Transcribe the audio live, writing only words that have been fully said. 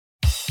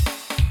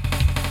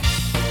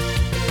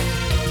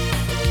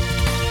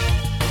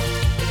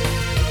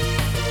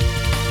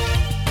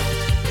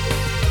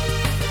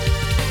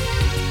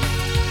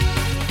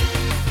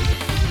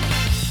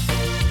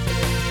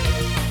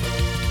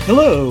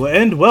Hello,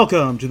 and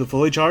welcome to the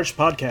Fully Charged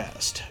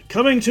Podcast.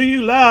 Coming to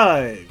you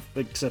live,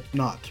 except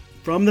not,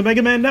 from the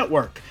Mega Man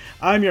Network.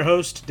 I'm your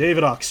host,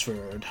 David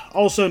Oxford,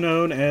 also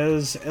known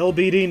as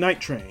LBD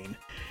Nytetrayn.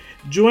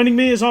 Joining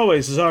me, as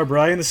always, is our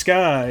Brian the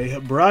Sky,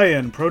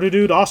 Brian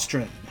Protodude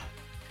Ostrin.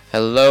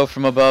 Hello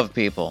from above,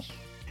 people.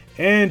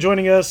 And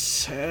joining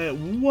us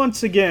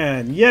once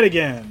again, yet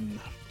again,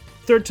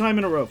 third time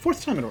in a row,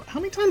 fourth time in a row, how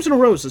many times in a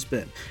row has this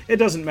been? It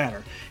doesn't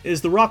matter,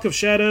 is the Rock of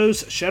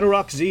Shadows,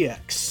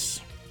 ShadowRockZX.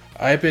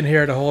 I've been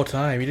here the whole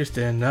time, you just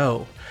didn't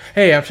know.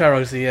 Hey, I'm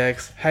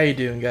ShadowRockZX. How you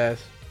doing,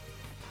 guys?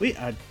 We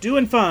are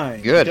doing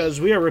fine. Good. Because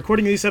we are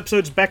recording these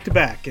episodes back to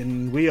back,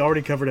 and we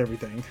already covered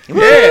everything.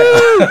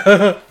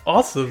 Yeah!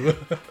 Awesome.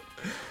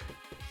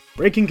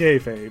 Breaking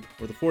kayfabe,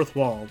 or the fourth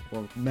wall,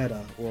 or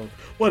meta, or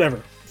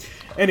whatever.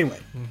 Anyway.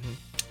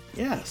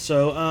 Yeah,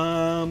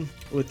 so,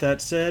 with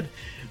that said,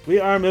 we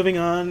are moving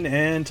on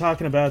and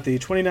talking about the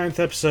 29th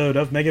episode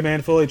of Mega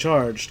Man Fully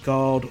Charged,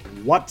 called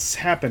What's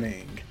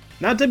Happening?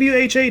 Not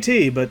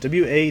W-H-A-T, but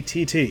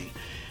W-A-T-T.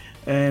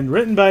 And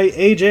written by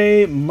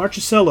A.J.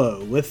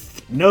 Marchicello,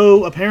 with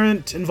no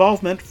apparent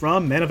involvement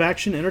from Man of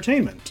Action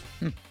Entertainment.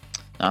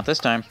 Not this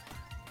time.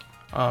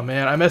 Oh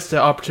man, I missed the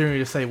opportunity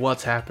to say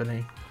what's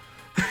happening.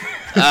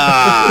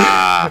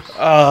 Womp,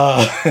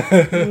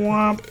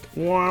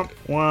 womp,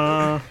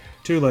 womp.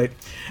 Too late.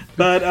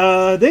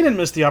 But they didn't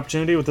miss the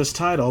opportunity with this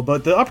title,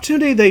 but the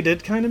opportunity they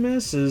did kind of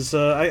miss is,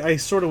 I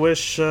sort of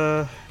wish,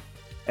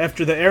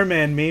 after the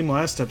Airman meme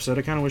last episode,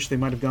 I kind of wish they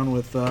might have gone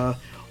with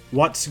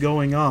What's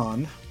Going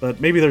On, but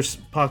maybe they're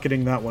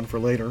pocketing that one for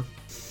later.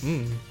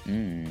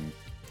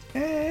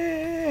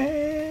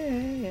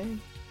 Hey,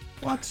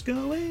 what's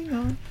going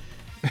on?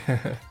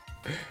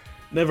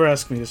 Never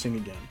ask me to sing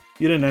again.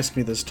 You didn't ask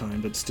me this time,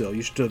 but still,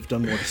 you should have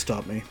done more to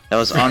stop me. That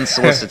was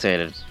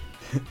unsolicited.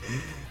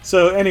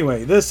 So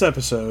anyway, this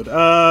episode,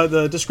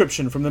 the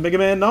description from the Mega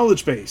Man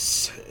Knowledge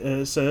Base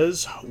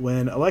says,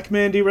 when Elec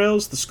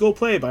derails the school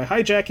play by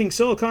hijacking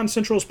Silicon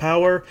Central's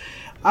power,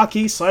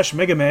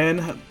 Aki/Mega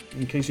Man,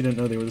 in case you didn't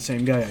know they were the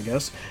same guy, I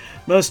guess,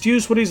 must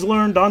use what he's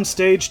learned on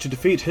stage to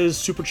defeat his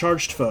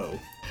supercharged foe.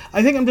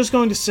 I think I'm just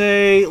going to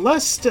say,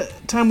 last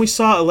time we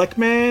saw Elec,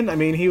 I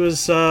mean, he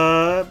was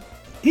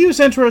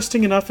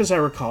interesting enough as I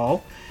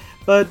recall,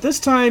 but this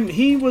time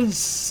he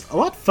was a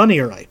lot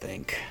funnier, I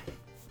think.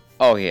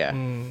 Oh, yeah.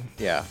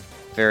 Yeah.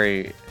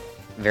 Very,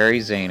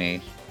 very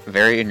zany.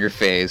 Very in your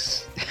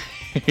face.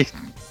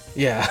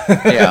 Yeah.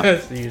 Yeah.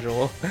 As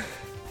usual.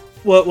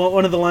 Well,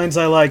 one of the lines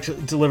I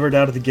liked delivered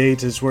out of the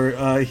gate is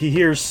where he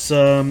hears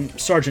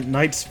Sergeant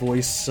Knight's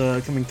voice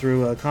coming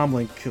through a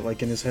comlink,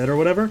 like in his head or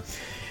whatever,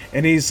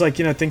 and he's like,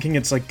 thinking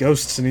it's like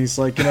ghosts, and he's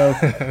like,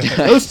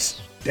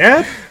 ghosts,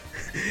 Dad?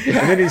 And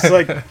then he's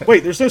like,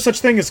 wait, there's no such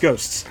thing as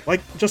ghosts,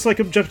 just like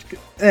objective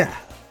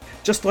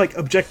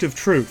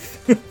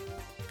truth.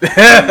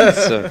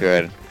 So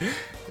good.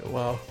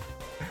 Wow.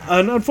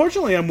 And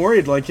unfortunately, I'm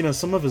worried,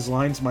 some of his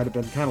lines might have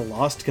been kind of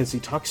lost because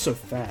he talks so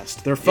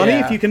fast. They're funny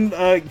if you can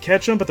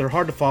catch them, but they're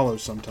hard to follow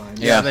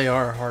sometimes. Yeah, they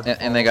are hard to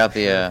follow. And they got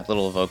the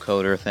little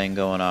vocoder thing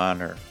going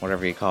on, or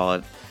whatever you call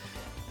it.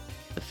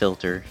 The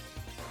filter.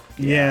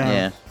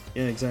 Yeah,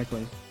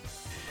 exactly.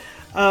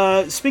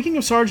 Speaking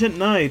of Sergeant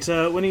Knight,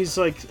 when he's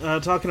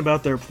talking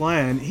about their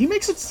plan,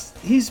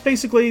 he's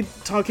basically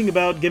talking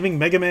about giving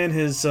Mega Man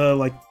his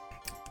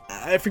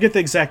I forget the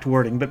exact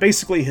wording, but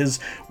basically his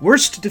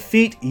worst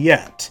defeat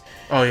yet.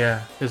 Oh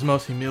yeah, his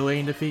most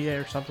humiliating defeat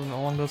or something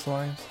along those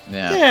lines?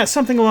 Yeah,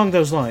 something along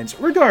those lines.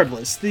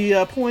 Regardless,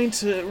 the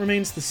point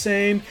remains the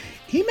same.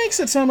 He makes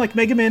it sound like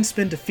Mega Man's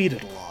been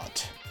defeated a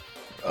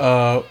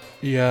lot.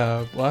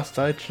 Yeah, last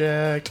I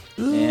checked.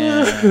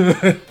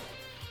 Yeah.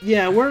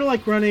 Yeah, we're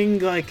running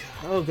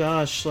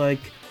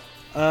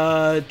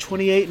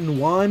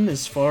 28-1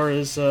 as far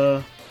as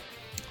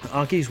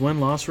Aki's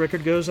win-loss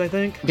record goes, I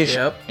think.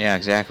 Yep. Yeah,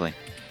 exactly.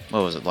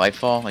 What was it,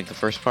 Lightfall? Like the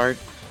first part?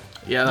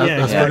 Yeah,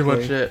 that's exactly.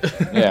 pretty much it.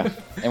 Yeah.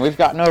 And we've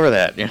gotten over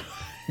that,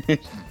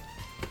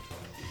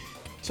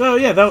 So,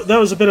 yeah, that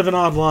was a bit of an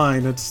odd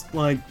line. It's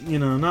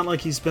not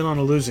like he's been on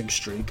a losing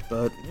streak,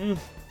 but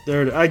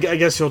I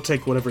guess he'll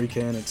take whatever he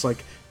can. It's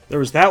like, there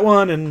was that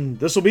one, and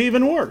this will be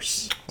even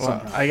worse.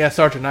 Well, I guess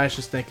Sergeant Knight's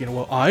just thinking,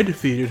 well, I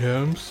defeated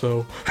him,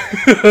 so...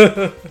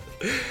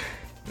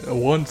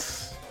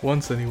 Once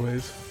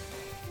anyways.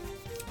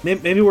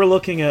 Maybe we're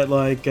looking at,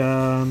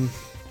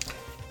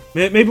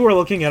 maybe we're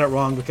looking at it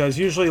wrong, because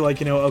usually,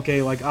 Aki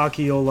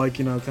will,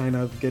 kind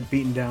of get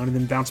beaten down and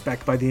then bounce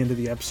back by the end of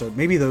the episode.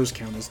 Maybe those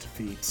count as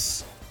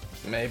defeats.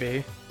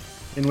 Maybe.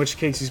 In which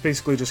case, he's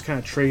basically just kind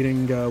of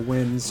trading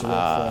wins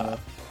with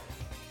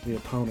the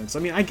opponents. I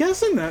mean, I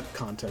guess in that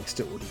context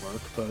it would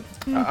work, but...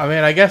 I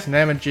mean, I guess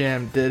Nam and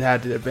Jam did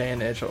have the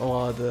advantage of a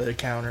lot of the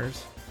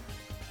counters.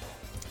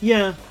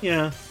 Yeah.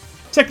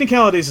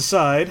 Technicalities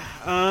aside,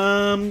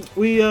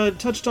 we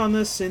touched on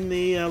this in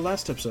the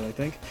last episode, I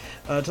think,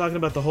 talking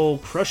about the whole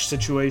crush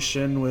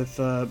situation with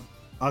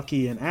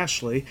Aki and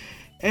Ashley,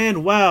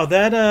 and wow,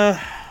 that,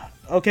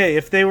 okay,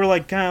 if they were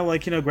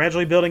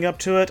gradually building up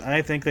to it,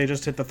 I think they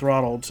just hit the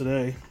throttle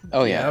today.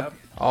 Oh, yeah. Yep.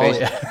 Oh,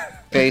 yeah.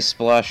 face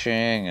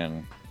blushing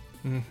and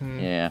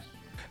yeah.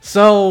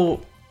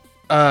 So,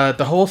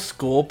 the whole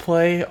school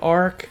play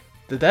arc,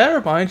 did that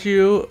remind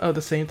you of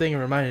the same thing it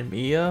reminded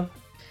me of?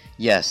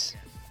 Yes.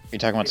 You're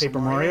talking about Paper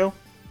Mario?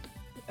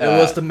 It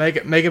was the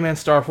Mega Man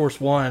Star Force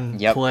 1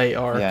 play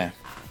arc. Yeah.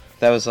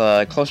 That was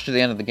closer to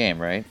the end of the game,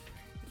 right?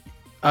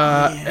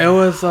 It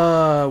was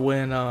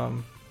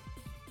when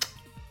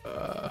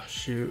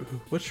shoot,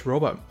 which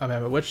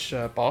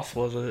boss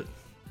was it?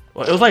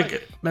 Well, it was like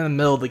in the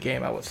middle of the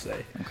game, I would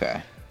say.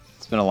 Okay.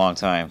 It's been a long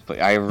time, but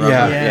I remember.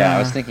 Yeah. I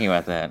was thinking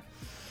about that.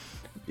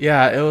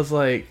 Yeah, it was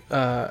like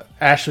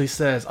Ashley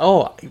says,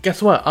 "Oh,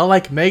 guess what? I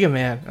like Mega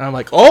Man," and I'm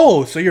like,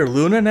 "Oh, so you're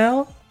Luna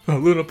now?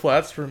 Luna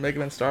Platts for Mega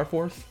Man Star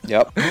Force?"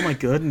 Yep. Oh my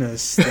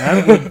goodness,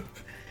 that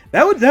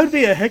would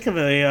be a heck of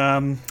a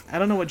I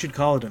don't know what you'd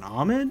call it, an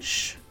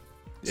homage.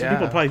 Some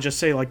people probably just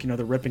say like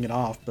they're ripping it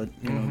off, but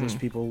those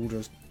people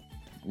just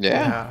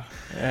Yeah.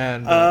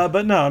 And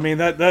but no, I mean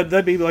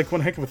that'd be like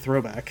one heck of a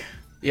throwback.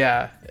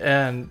 yeah,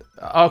 and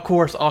of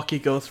course Aki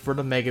goes for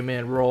the Mega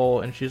Man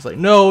role, and she's like,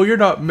 "No, you're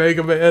not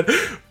Mega Man,"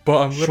 but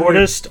I'm literally...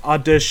 Shortest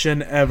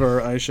audition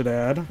ever, I should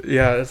add.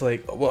 Yeah, it's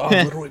like, well,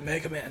 I'm literally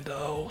Mega Man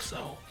though,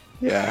 so.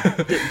 Yeah.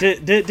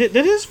 Did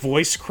his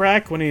voice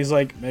crack when he's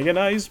like,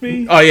 "Meganize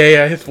me"? Oh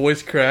yeah, his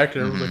voice cracked,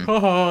 and everyone's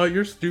like, "Haha,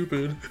 you're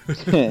stupid."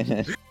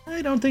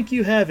 I don't think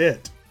you have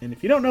it, and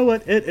if you don't know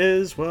what it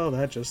is, well,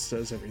 that just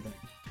says everything.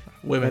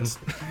 Women. That's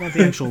not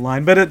the actual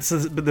line, but it's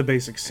the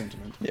basic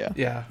sentiment. Yeah.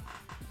 Yeah.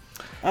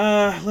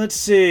 Let's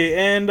see,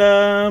 and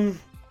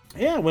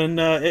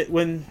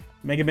when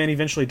Mega Man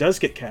eventually does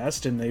get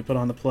cast and they put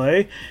on the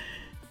play,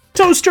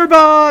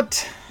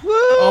 Toasterbot. Woo!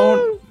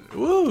 Oh,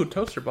 woo,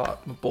 Toasterbot,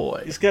 my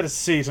boy. He's got a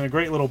seat in a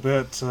great little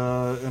bit in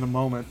a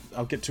moment.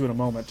 I'll get to in a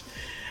moment.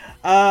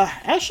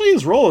 Actually,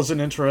 his role is an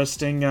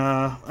interesting.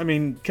 I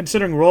mean,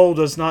 considering role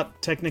does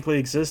not technically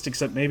exist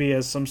except maybe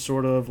as some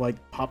sort of like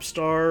pop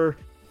star,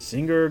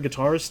 singer,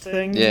 guitarist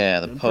thing.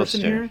 Yeah, the person poster.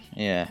 here.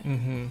 Yeah.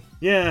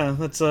 Yeah,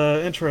 that's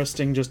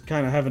interesting. Just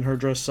kind of having her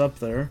dress up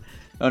there.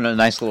 Oh, no,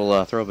 nice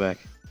little throwback.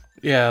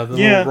 Yeah, the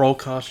little roll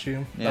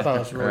costume. Yeah, I thought it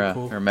was really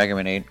cool. Her Mega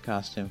Man 8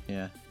 costume.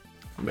 Yeah.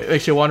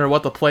 Makes you wonder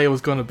what the play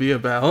was going to be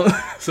about,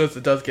 since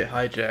it does get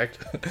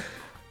hijacked.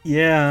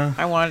 Yeah,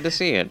 I wanted to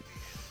see it.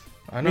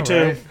 I know, me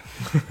too.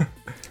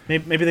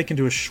 right? Maybe they can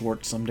do a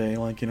short someday,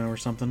 like or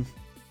something.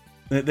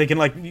 They can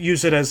like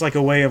use it as like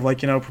a way of like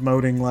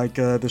promoting like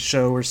the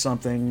show or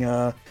something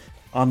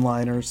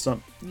online or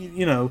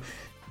something.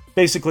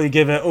 Basically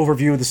give an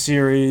overview of the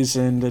series,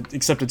 and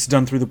except it's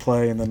done through the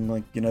play, and then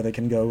like they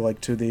can go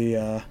like to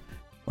the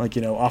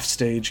off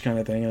stage kind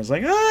of thing. And it's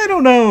like I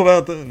don't know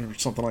about that or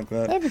something like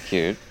that. That'd be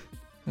cute.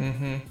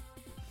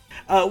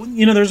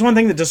 There's one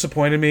thing that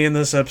disappointed me in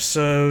this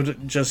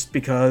episode, just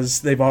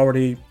because they've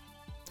already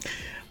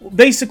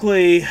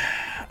basically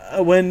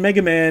when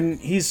Mega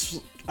Man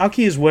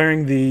Aki is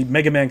wearing the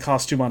Mega Man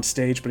costume on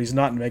stage, but he's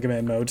not in Mega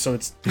Man mode, so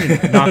it's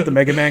not the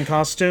Mega Man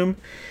costume.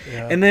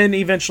 Yeah. And then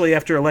eventually,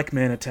 after Elec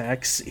Man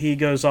attacks, he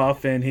goes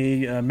off and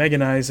he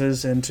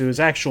Meganizes into his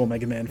actual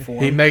Mega Man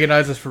form. He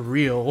Meganizes for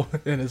real,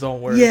 in his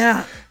own words.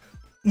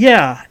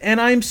 Yeah,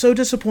 and I'm so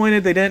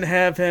disappointed they didn't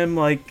have him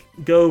like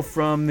go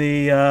from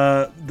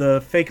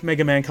the fake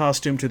Mega Man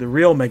costume to the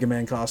real Mega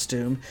Man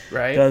costume.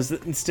 Right. Because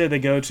instead they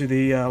go to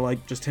the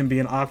just him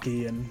being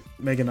Aki and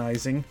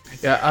Meganizing.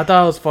 Yeah, I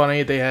thought it was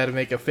funny they had to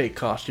make a fake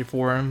costume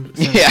for him.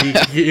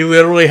 Since he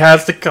literally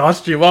has the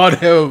costume on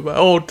him at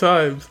all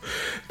times.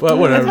 But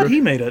whatever. I thought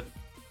he made it.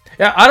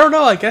 Yeah, I don't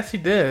know. I guess he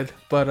did,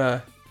 but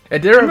I'm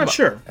not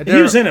sure.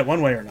 He was in it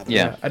one way or another.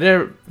 Yeah. I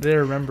did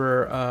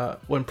remember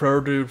when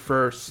Protodude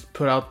first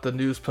put out the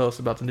news post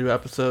about the new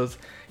episodes.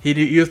 He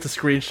used the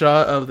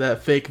screenshot of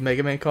that fake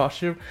Mega Man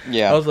costume.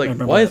 Yeah. I was like,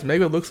 why does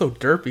Mega Man look so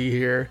derpy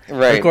here?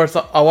 Right. And of course,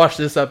 I watched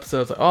this episode. I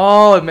was like,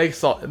 oh, it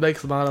makes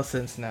a lot of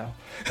sense now.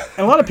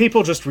 And a lot of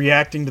people just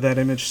reacting to that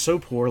image so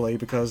poorly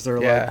because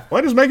they're Yeah. like, why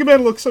does Mega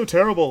Man look so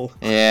terrible?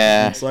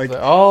 Yeah. It's like,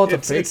 oh, it's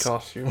a fake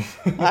costume.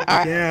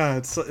 yeah,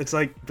 it's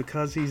like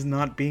because he's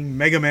not being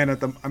Mega Man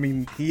I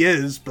mean, he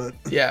is, but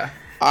Yeah.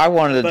 I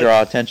wanted to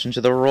draw attention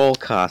to the roll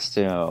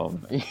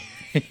costume.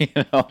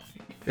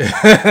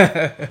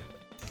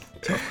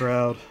 Tough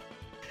crowd.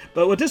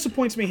 But what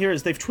disappoints me here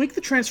is they've tweaked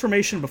the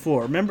transformation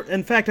before. Remember,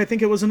 in fact, I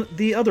think it was in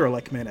the other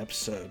Elec Man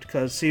episode,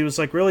 because he was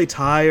like really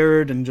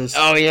tired and just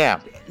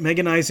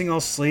Meganizing all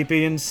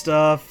sleepy and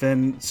stuff,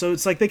 and so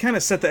it's like they kind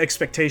of set the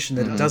expectation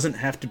that it doesn't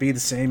have to be the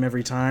same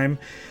every time.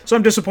 So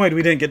I'm disappointed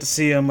we didn't get to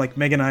see him like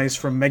Meganize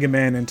from Mega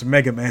Man into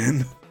Mega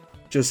Man.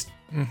 Just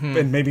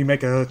and maybe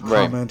make a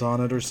comment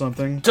on it or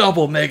something.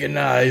 Double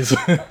Meganize.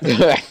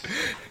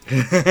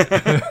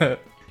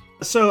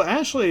 So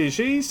Ashley,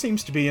 she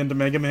seems to be into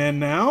Mega Man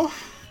now.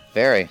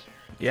 Very.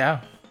 Yeah.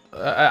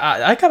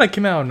 I kind of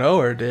came out of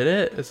nowhere, did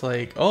it? It's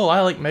like, oh,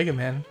 I like Mega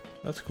Man.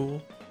 That's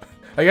cool.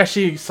 I guess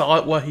she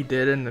saw what he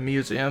did in the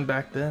museum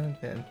back then.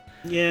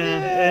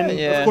 And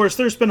Of course,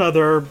 there's been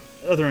other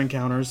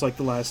encounters, like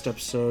the last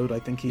episode. I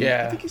think he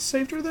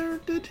saved her there,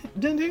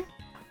 didn't he?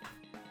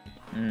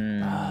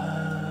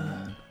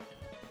 I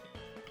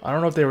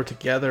don't know if they were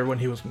together when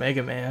he was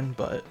Mega Man,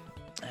 but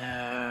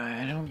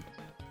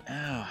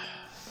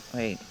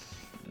Wait,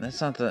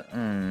 that's not the.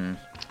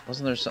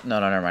 Wasn't there some? No,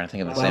 never mind. I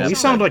think of the same. Wow, we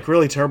episode. sound like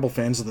really terrible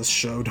fans of this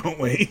show, don't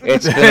we?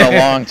 It's been a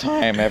long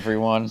time,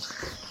 everyone.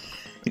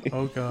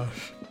 Oh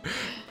gosh.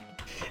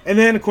 And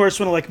then, of course,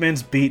 when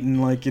Elecman's beaten,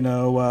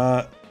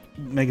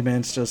 Mega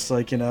Man's just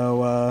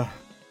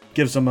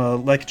gives him a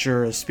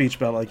lecture, a speech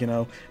about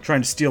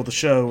trying to steal the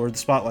show or the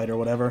spotlight or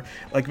whatever.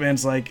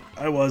 Elecman's like,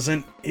 I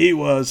wasn't, he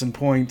was, and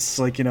points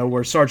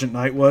where Sergeant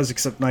Knight was,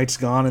 except Knight's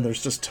gone and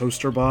there's just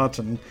Toasterbot,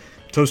 and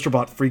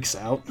Toasterbot freaks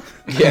out.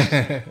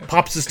 Yeah.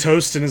 Pops his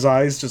toast and his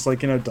eyes just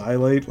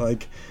dilate,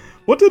 like,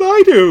 what did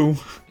I do?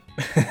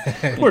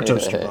 Poor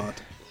Toasterbot.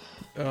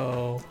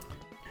 Oh.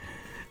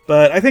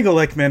 But I think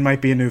Elecman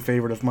might be a new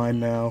favorite of mine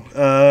now.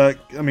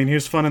 He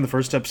was fun in the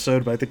first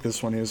episode, but I think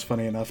this one he was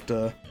funny enough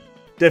to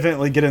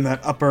definitely get in that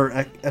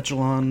upper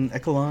echelon,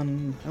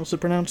 how's it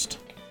pronounced?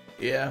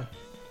 Yeah.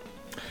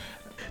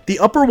 The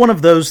upper one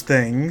of those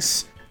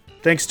things,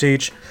 thanks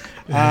Teach,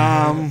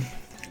 of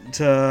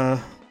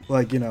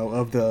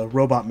the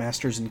robot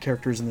masters and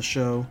characters in the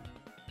show.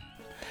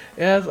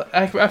 Yeah,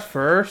 at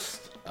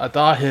first, I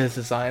thought his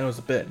design was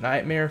a bit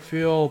nightmare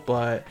feel,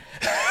 but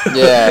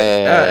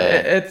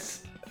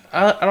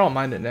I don't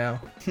mind it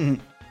now.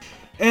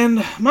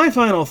 And my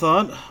final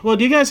thought, well,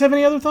 do you guys have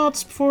any other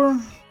thoughts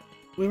before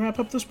we wrap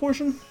up this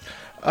portion?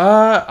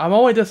 I'm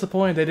only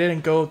disappointed they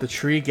didn't go with the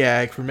tree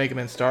gag for Mega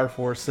Man Star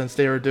Force since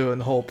they were doing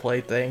the whole play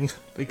thing.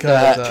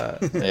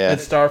 Because in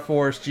Star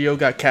Force, Geo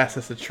got cast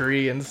as a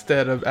tree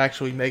instead of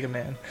actually Mega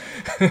Man.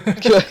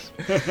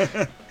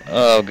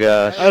 Oh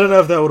gosh. I don't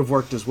know if that would have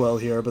worked as well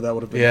here, but that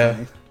would have been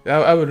funny. That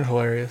would have been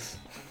hilarious.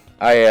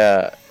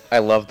 I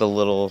love the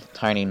little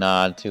tiny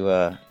nod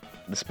to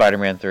the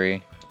Spider-Man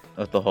 3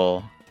 with the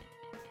whole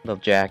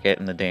little jacket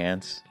and the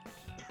dance.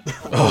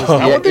 That's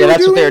what they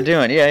were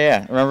doing.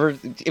 Yeah. Remember,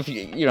 if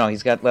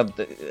he's got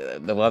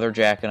the leather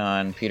jacket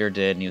on. Peter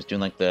did, and he was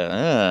doing like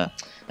the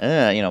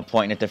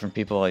pointing at different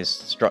people while he's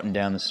strutting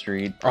down the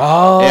street.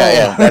 Oh,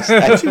 yeah. I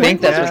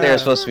think that's what they were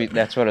supposed to be.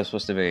 That's what it was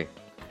supposed to be.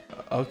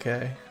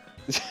 Okay.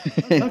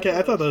 Okay,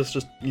 I thought that was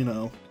just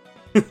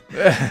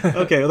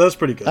Okay, well that's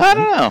pretty good. I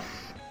don't know.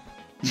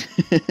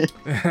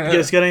 You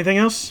guys got anything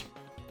else?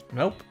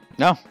 Nope.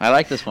 No, I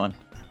like this one.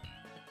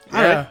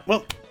 All right.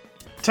 Well,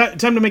 time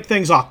to make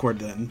things awkward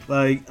then.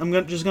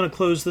 I'm just gonna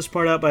close this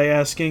part out by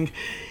asking: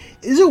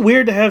 is it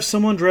weird to have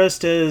someone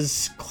dressed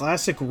as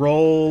classic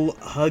role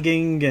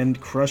hugging and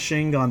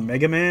crushing on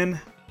Mega Man?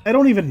 I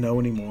don't even know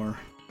anymore.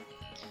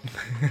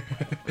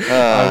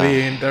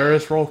 There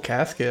is Roll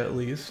Casket at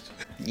least.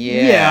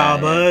 Yeah,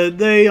 but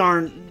they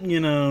aren't,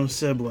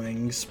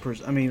 siblings.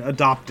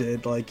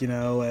 Adopted,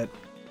 at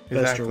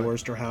best or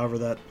worst or however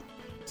that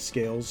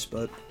scales.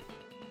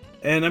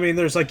 And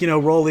there's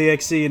Roll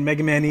EXE and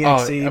Mega Man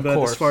EXE, but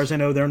as far as I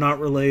know, they're not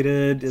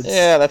related.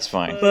 That's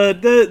fine.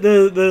 But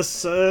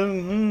this.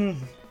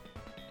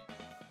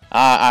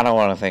 I don't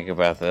want to think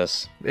about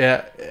this.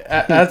 Yeah,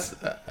 that's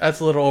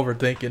a little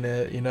overthinking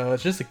it.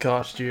 It's just a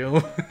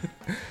costume.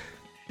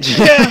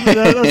 Yeah,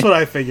 that's what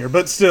I figure.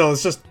 But still,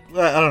 it's just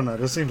I don't know. It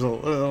just seems a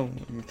little.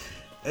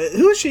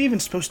 Who is she even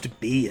supposed to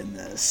be in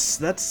this?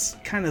 That's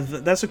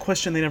a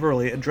question they never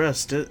really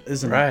addressed,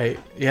 isn't it? Right.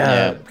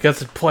 Yeah, because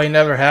the play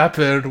never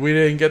happened. We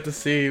didn't get to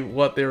see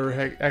what they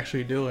were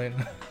actually doing.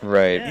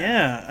 Right.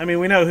 Yeah.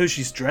 We know who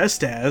she's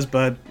dressed as,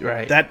 but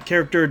that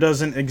character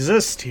doesn't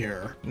exist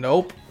here.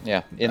 Nope.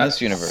 Yeah. In this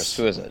universe,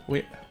 who is it?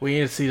 We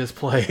need to see this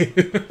play.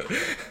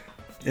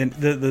 And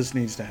this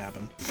needs to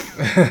happen.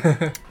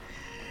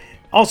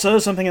 Also,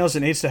 something else that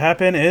needs to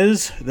happen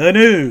is the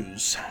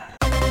news.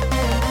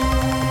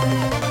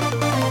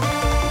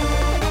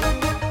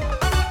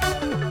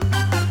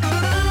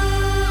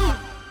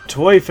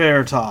 Toy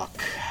Fair talk.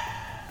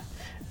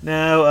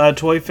 Now,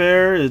 Toy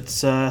Fair,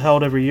 it's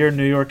held every year in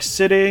New York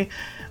City.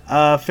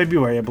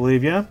 February, I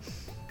believe, yeah?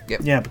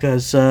 Yep. Yeah,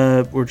 because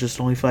we're just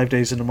only 5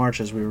 days into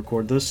March as we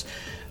record this.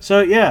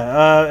 So,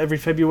 every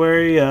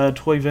February,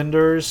 toy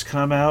vendors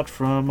come out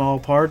from all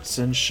parts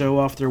and show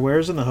off their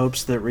wares in the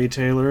hopes that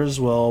retailers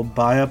will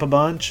buy up a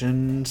bunch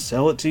and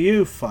sell it to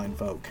you, fine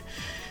folk.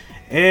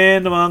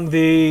 And among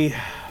the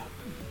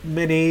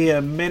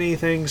many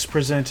things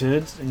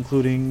presented,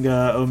 including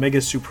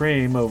Omega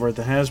Supreme over at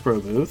the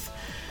Hasbro booth,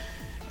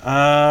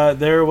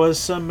 there was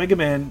some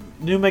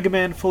new Mega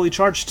Man fully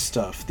charged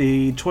stuff.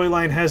 The toy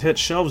line has hit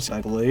shelves, I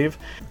believe.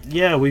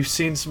 Yeah, we've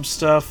seen some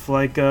stuff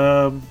like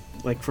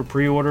for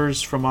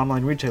pre-orders from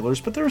online retailers,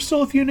 but there are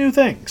still a few new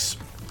things.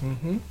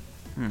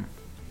 Mm-hmm.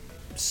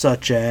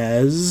 Such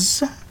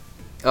as...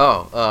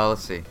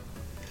 let's see.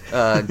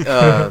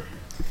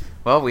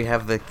 Well, we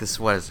have this,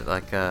 what is it,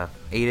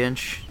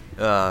 8-inch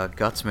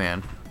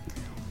Gutsman,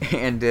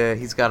 and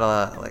he's got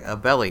a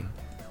belly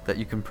that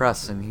you can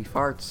press, and he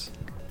farts.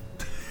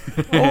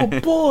 Oh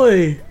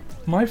boy,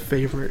 my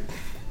favorite.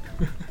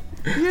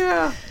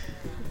 Yeah.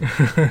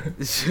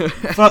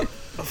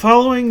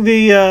 Following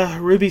the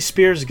Ruby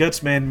Spears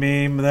Gutsman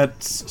meme,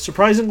 that's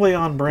surprisingly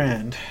on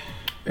brand.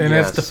 And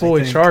it's the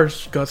fully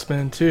charged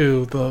Gutsman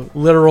too, the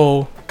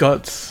literal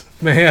Guts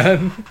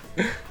man.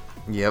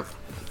 Yep.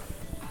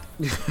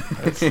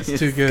 It's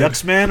too good.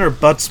 Gutsman or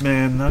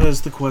Buttsman? That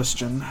is the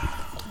question.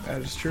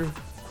 That is true.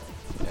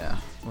 Yeah.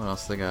 What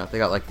else they got? They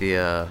got like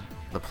the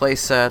play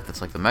set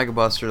that's like the Mega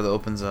Buster that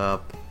opens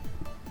up,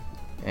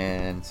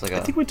 and it's like I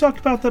think we talked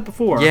about that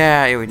before.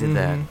 Yeah, we did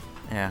that.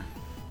 Yeah.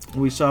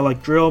 We saw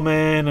like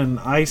Drillman and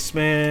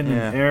Iceman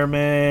and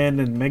Airman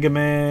and Mega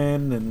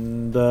Man,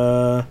 and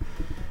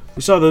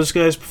we saw those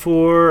guys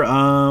before.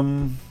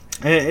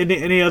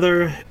 Any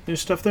other new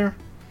stuff there?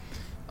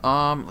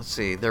 Let's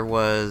see. There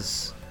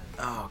was,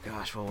 oh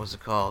gosh, what was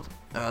it called?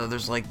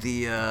 There's like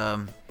these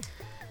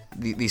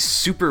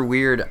super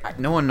weird.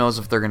 No one knows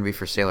if they're gonna be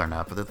for sale or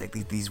not, but they're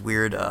like these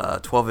weird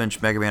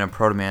 12-inch Mega Man and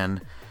Proto Man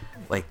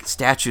like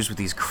statues with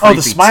these creepy.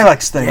 Oh, the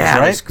Smilex things,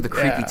 right? The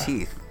creepy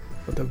teeth.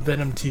 With the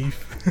venom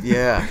teeth.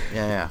 Yeah.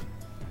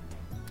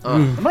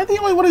 Am I the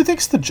only one who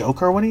thinks the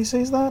Joker when he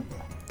says that?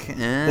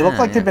 They look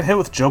like they've been hit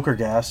with Joker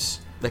gas.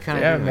 They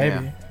kind of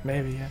do,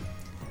 maybe.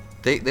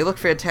 They look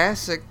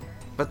fantastic,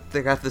 but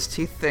they got this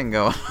teeth thing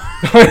going.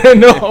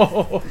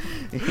 No.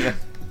 Yeah.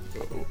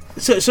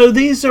 So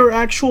these are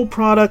actual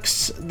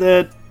products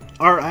that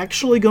are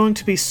actually going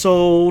to be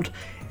sold,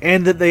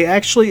 and that they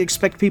actually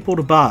expect people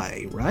to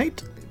buy,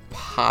 right?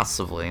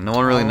 Possibly. No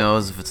one really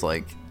knows if it's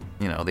like,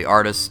 the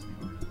artist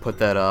put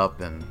that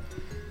up and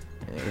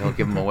he'll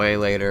give them away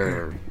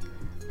later,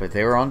 but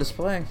they were on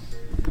display.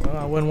 Well,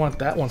 I wouldn't want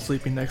that one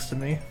sleeping next to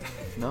me.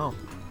 No.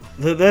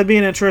 That'd be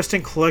an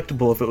interesting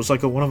collectible if it was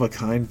like a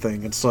one-of-a-kind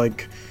thing. It's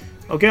like,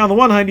 okay, on the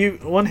one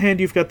hand,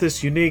 you've got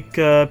this unique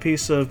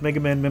piece of Mega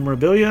Man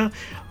memorabilia.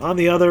 On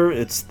the other,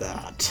 it's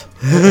that.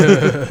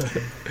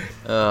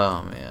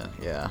 Oh, man,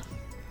 yeah.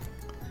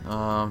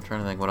 I'm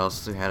trying to think what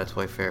else we had at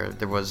Toy Fair.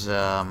 There was,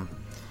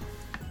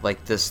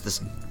 like,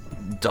 this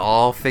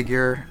doll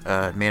figure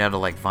made out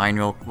of, like,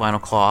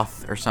 vinyl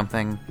cloth or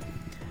something.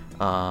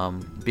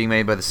 Being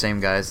made by the same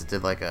guys that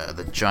did, like,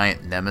 the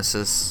giant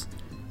Nemesis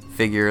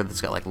figure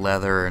that's got, like,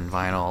 leather and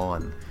vinyl.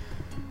 And,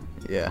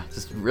 yeah,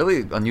 just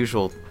really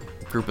unusual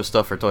group of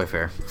stuff for Toy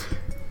Fair.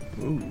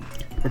 Ooh.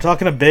 We're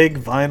talking a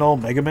big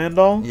vinyl Mega Man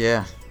doll?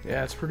 Yeah.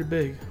 Yeah, it's pretty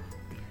big.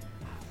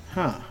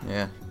 Huh.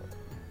 Yeah.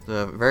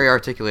 Very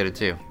articulated,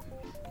 too.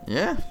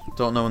 Yeah.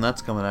 Don't know when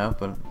that's coming out,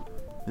 but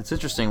it's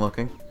interesting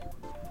looking.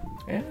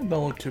 Yeah, it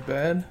don't look too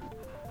bad.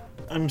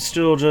 I'm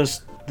still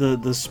just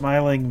the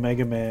smiling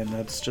Mega Man.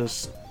 That's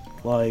just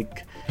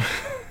like...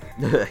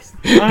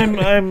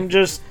 I'm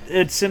just...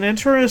 It's an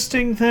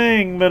interesting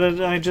thing,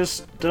 but I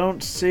just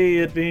don't see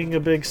it being a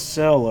big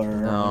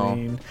seller. No. I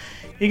mean...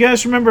 You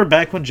guys remember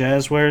back when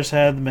Jazzwares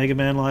had the Mega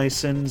Man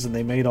license, and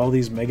they made all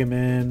these Mega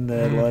Men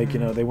that, like,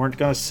 they weren't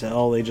gonna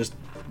sell, they just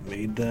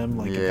made them,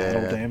 like, a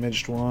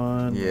battle-damaged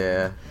one.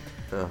 Yeah.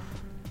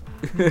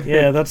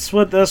 Yeah, that's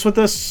what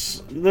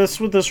this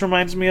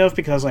reminds me of,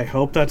 because I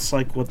hope that's,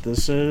 like, what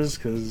this is,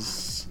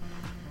 because...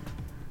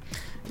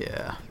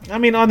 Yeah. I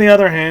mean, on the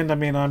other hand,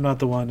 I'm not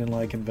the one in,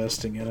 like,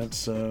 investing in it,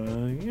 so,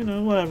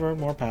 whatever,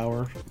 more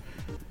power.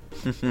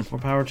 More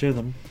power to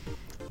them.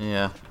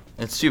 Yeah.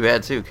 It's too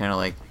bad, too, kind of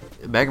like...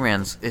 Mega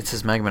Man's, it's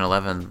his Mega Man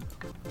 11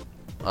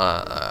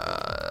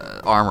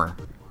 armor,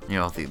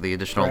 the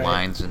additional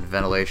lines and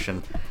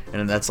ventilation,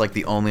 and that's like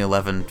the only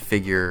 11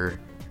 figure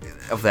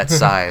of that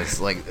size.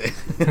 Like,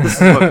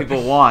 this is what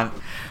people want.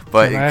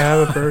 But can I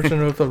have a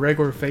version with a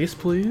regular face,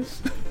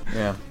 please?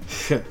 Yeah.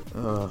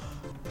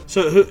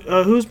 So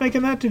who's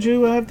making that? Did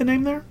you have the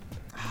name there?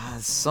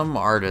 Some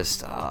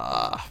artist.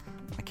 I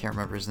can't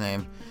remember his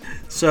name.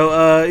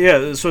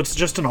 So so it's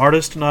just an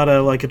artist, not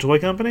a toy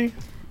company.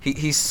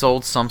 He's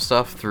sold some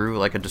stuff through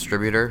like a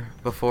distributor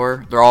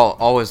before. They're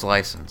always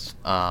licensed,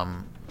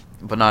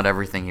 but not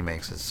everything he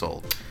makes is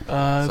sold.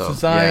 It's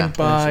designed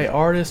by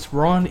artist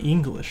Ron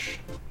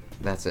English.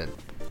 That's it.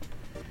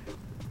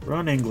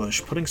 Ron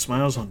English, putting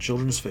smiles on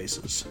children's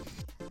faces.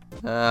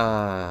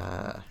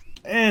 And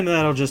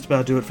that'll just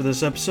about do it for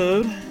this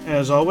episode.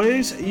 As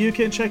always, you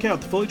can check out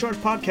the Fully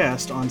Charged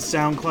Podcast on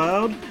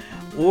SoundCloud,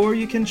 or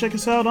you can check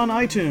us out on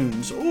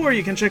iTunes, or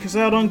you can check us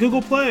out on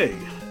Google Play.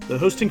 The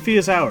hosting fee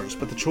is ours,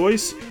 but the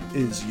choice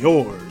is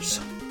yours.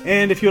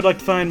 And if you would like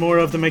to find more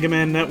of the Mega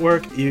Man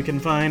Network, you can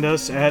find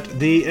us at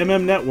the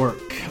MM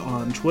Network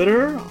on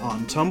Twitter,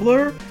 on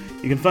Tumblr.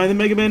 You can find the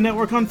Mega Man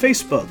Network on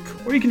Facebook,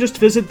 or you can just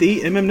visit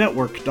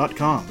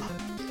themmnetwork.com.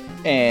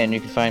 And you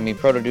can find me,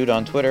 Protodude,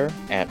 on Twitter,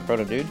 at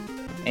Protodude.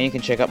 And you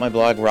can check out my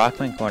blog,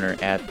 Rockman Corner,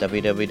 at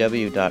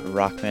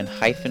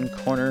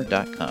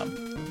www.rockman-corner.com.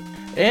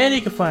 And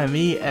you can find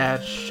me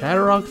at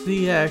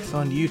ShadowRockZX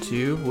on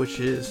YouTube,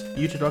 which is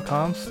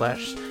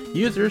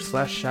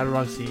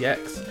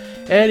youtube.com/user/ShadowRockZX.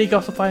 And you can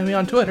also find me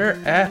on Twitter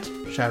at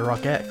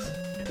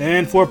ShadowRockX.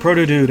 And for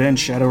Protodude and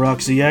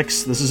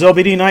ShadowRockZX, this is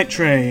LBD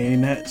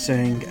Nytetrayn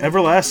saying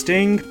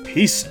everlasting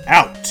peace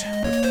out.